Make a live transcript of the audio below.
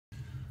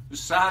This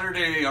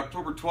Saturday,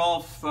 October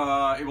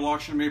 12th, Able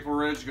Auction Maple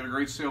Ridge. Got a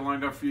great sale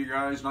lined up for you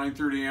guys.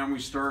 9:30 a.m. we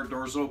start.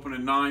 Doors open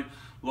at 9.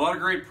 A lot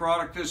of great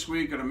product this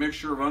week. Got a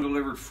mixture of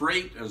undelivered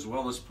freight as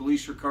well as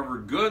police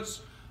recovered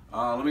goods.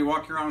 Let me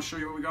walk you around and show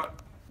you what we got.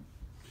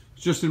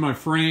 It's just in my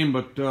frame,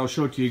 but I'll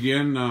show it to you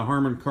again.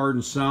 Harman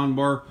Kardon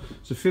soundbar.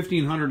 It's a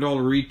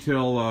 $1,500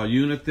 retail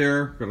unit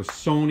there. Got a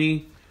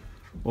Sony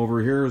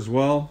over here as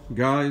well,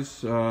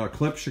 guys.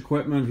 Klipsch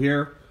equipment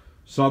here.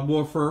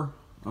 Subwoofer.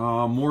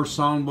 More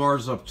sound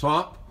bars up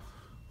top.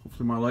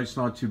 Hopefully my light's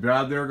not too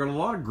bad there. Got a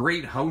lot of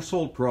great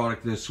household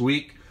product this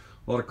week.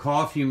 A lot of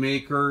coffee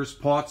makers,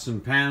 pots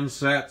and pan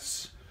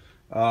sets,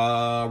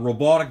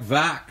 robotic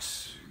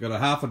vacs. Got a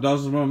half a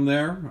dozen of them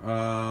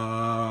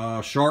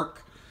there.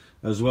 Shark,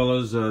 as well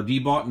as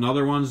D-Bot and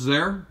other ones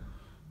there.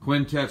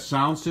 Quintet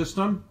sound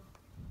system.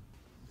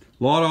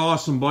 A lot of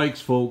awesome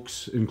bikes,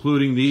 folks,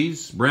 including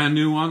these. Brand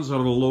new ones out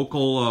of a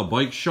local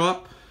bike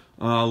shop.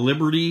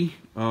 Liberty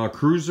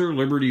Cruiser,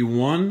 Liberty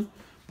 1.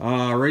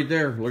 Right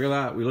there, look at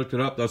that. We looked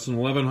it up. That's an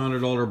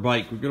 $1,100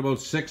 bike. We've got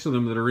about 6 of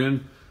them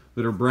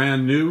that are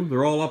brand new.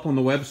 They're all up on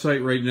the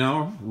website right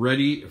now,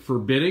 ready for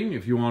bidding.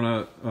 If you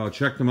want to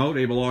check them out,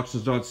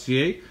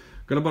 ableauctions.ca.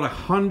 Got about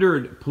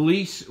 100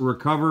 police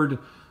recovered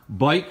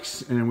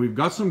bikes, and we've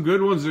got some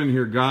good ones in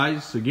here,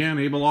 guys. Again,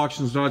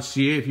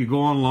 ableauctions.ca. If you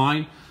go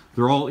online,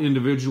 they're all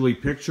individually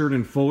pictured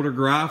and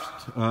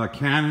photographed.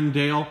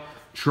 Cannondale,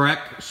 Trek,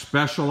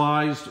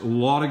 Specialized, a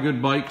lot of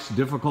good bikes.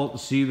 Difficult to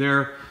see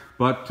there,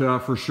 but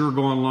for sure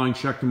go online,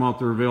 check them out.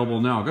 They're available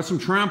now. Got some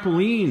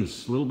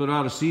trampolines, a little bit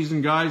out of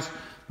season, guys,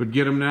 but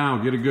get them now.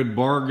 Get a good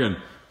bargain.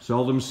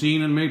 Seldom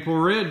seen in Maple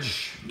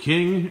Ridge.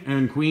 King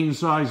and queen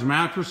size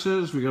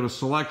mattresses. We got a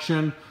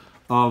selection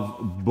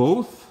of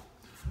both.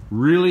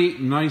 Really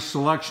nice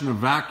selection of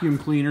vacuum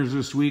cleaners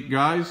this week,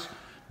 guys,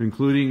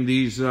 including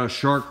these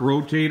Shark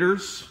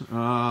rotators.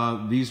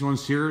 These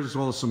ones here, as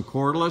well as some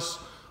cordless.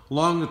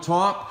 Along the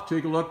top,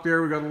 take a look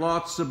there. We got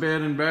lots of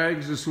bed and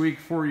bags this week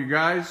for you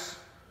guys.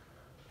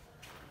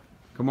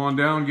 Come on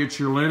down, get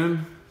your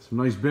linen. Some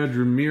nice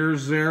bedroom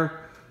mirrors there.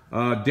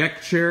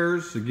 Deck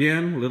chairs,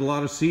 again, a little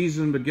out of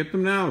season, but get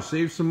them now.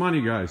 Save some money,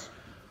 guys.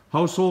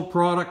 Household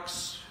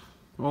products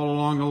all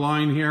along the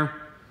line here.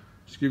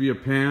 Just give you a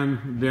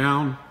pan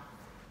down.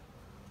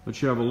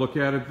 Let you have a look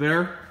at it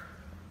there.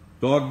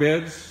 Dog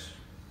beds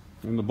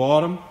in the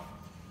bottom.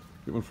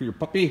 Get one for your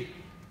puppy.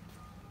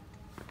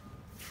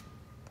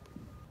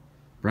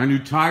 Brand new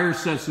tire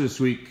sets this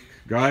week,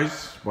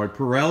 guys, by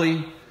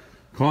Pirelli,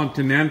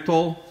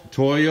 Continental,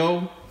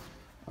 Toyo.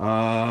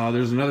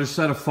 There's another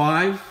set of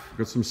 5.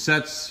 Got some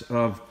sets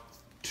of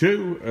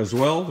 2 as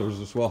well. There's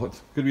as well,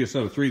 it could be a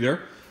set of 3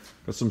 there.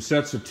 Got some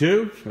sets of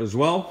 2 as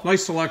well.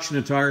 Nice selection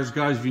of tires,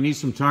 guys. If you need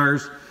some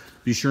tires,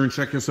 be sure and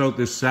check us out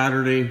this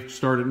Saturday.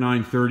 Start at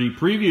 9:30.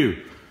 Preview,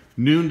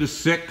 noon to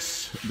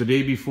 6, the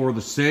day before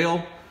the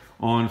sale.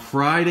 On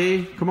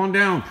Friday, come on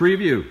down,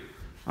 preview.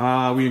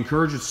 We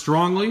encourage it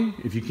strongly.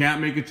 If you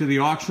can't make it to the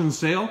auction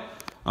sale,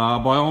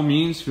 by all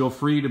means, feel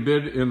free to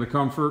bid in the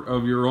comfort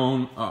of your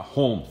own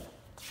home.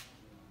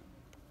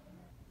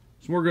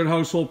 Some more good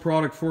household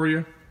product for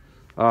you.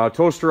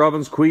 Toaster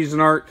ovens,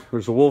 Cuisinart.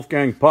 There's a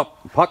Wolfgang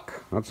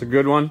Puck. That's a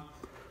good one.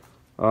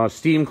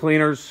 Steam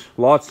cleaners,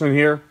 lots in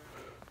here.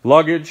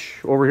 Luggage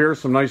over here,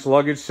 some nice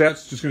luggage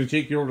sets. Just going to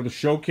take you over to the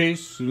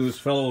showcase. Soon as this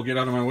fellow will get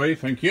out of my way.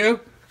 Thank you.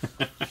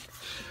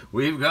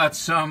 We've got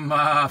some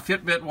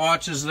Fitbit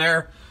watches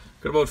there.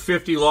 Got about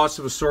 50 lots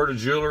of assorted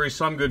jewelry.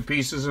 Some good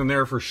pieces in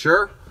there for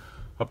sure.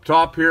 Up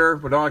top here,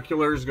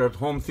 binoculars. Got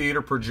home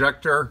theater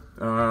projector.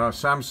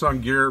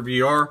 Samsung Gear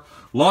VR.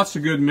 Lots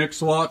of good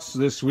mix lots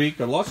this week.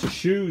 Got lots of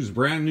shoes,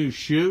 brand new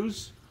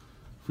shoes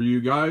for you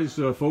guys,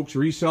 folks,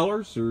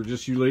 resellers, or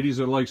just you ladies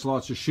that likes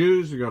lots of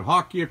shoes. We got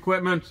hockey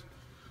equipment.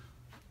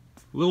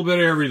 A little bit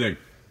of everything.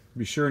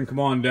 Be sure and come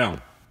on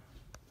down.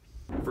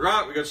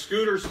 Forgot, we got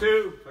scooters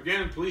too.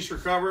 Again, police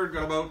recovered.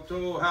 Got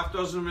about half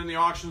dozen of them in the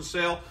auction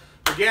sale.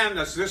 Again,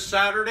 that's this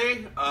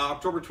Saturday,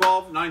 October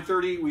 12th,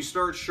 9:30. We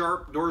start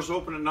sharp. Doors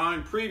open at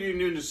 9. Preview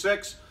noon to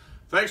 6.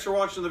 Thanks for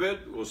watching the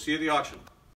vid. We'll see you at the auction.